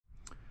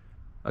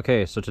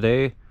Okay, so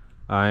today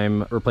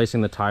I'm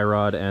replacing the tie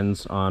rod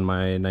ends on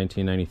my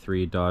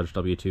 1993 Dodge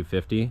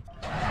W250.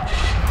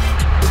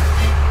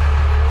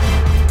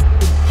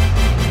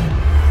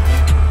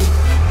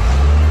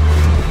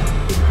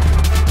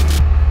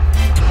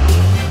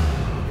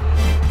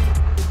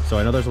 So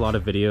I know there's a lot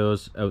of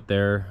videos out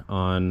there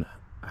on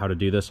how to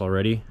do this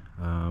already,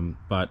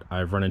 but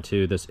I've run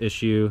into this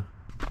issue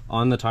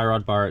on the tie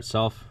rod bar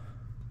itself.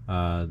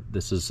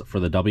 This is for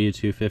the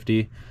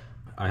W250.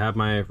 I have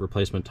my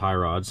replacement tie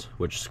rods,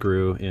 which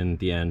screw in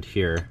the end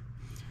here,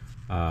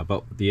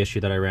 but the issue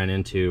that I ran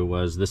into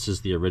was this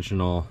is the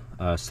original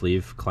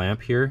sleeve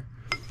clamp here,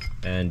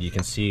 and you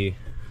can see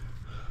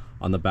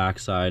on the back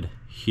side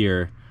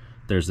here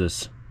there's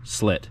this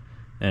slit,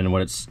 and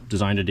what it's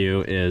designed to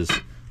do is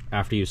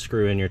after you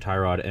screw in your tie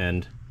rod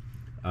end,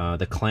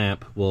 the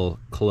clamp will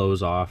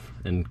close off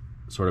and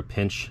sort of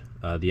pinch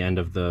the end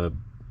of the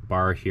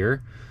bar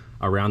here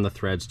around the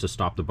threads to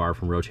stop the bar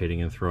from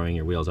rotating and throwing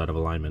your wheels out of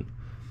alignment.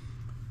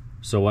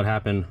 So what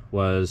happened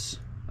was,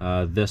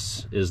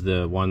 this is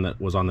the one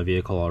that was on the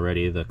vehicle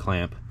already, the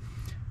clamp,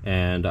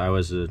 and I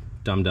was a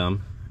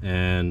dum-dum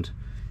and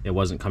it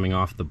wasn't coming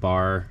off the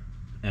bar,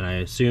 and I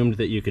assumed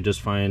that you could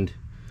just find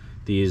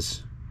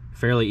these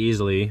fairly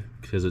easily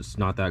because it's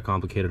not that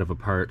complicated of a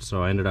part,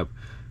 so I ended up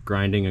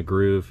grinding a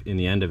groove in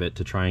the end of it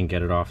to try and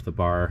get it off the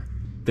bar.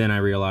 Then I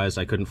realized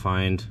I couldn't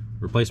find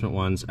replacement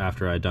ones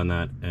after I'd done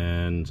that,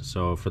 and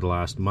so for the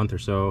last month or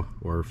so,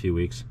 or a few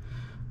weeks,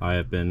 I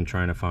have been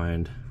trying to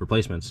find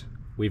replacements.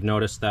 We've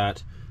noticed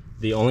that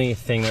the only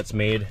thing that's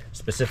made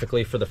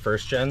specifically for the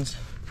first gens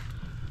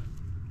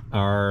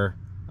are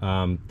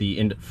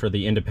for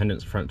the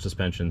independent front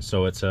suspension.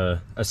 So it's a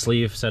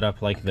sleeve set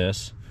up like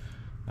this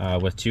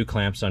with two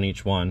clamps on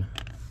each one,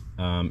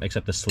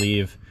 except the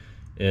sleeve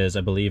is,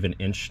 I believe, 1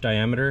 inch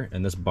diameter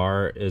and this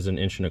bar is 1 1/4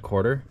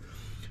 inches.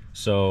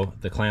 So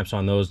the clamps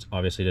on those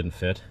obviously didn't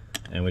fit,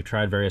 and we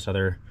tried various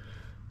other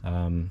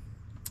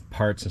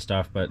parts and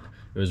stuff, but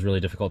it was really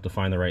difficult to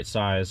find the right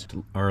size.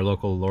 Our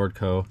local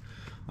Lordco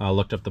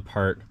looked up the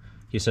part.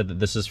 He said that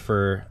this is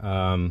for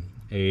a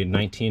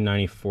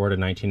 1994 to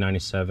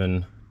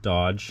 1997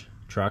 Dodge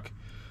truck,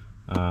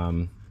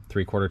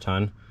 3/4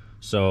 ton,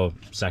 so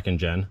second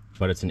gen,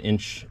 but it's 1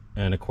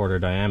 1/4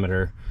 inch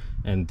diameter,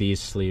 and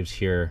these sleeves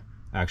here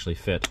actually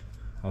fit.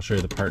 I'll show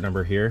you the part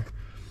number here.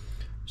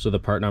 So the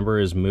part number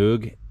is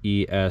Moog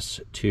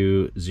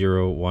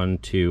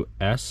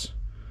ES2012S,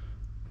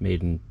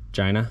 made in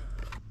China.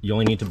 You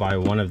only need to buy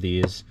one of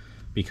these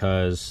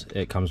because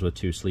it comes with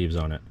 2 sleeves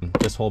on it.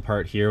 This whole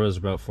part here was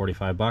about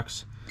 45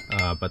 bucks,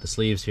 but the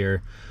sleeves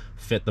here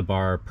fit the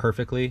bar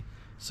perfectly.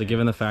 So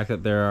given the fact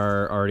that there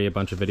are already a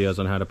bunch of videos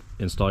on how to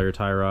install your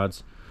tie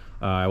rods,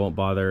 I won't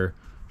bother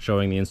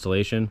showing the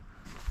installation.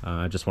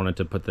 I just wanted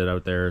to put that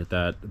out there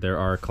that there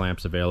are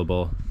clamps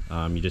available.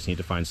 You just need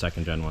to find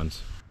second gen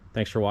ones.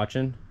 Thanks for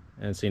watching,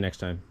 and see you next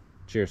time.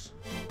 Cheers.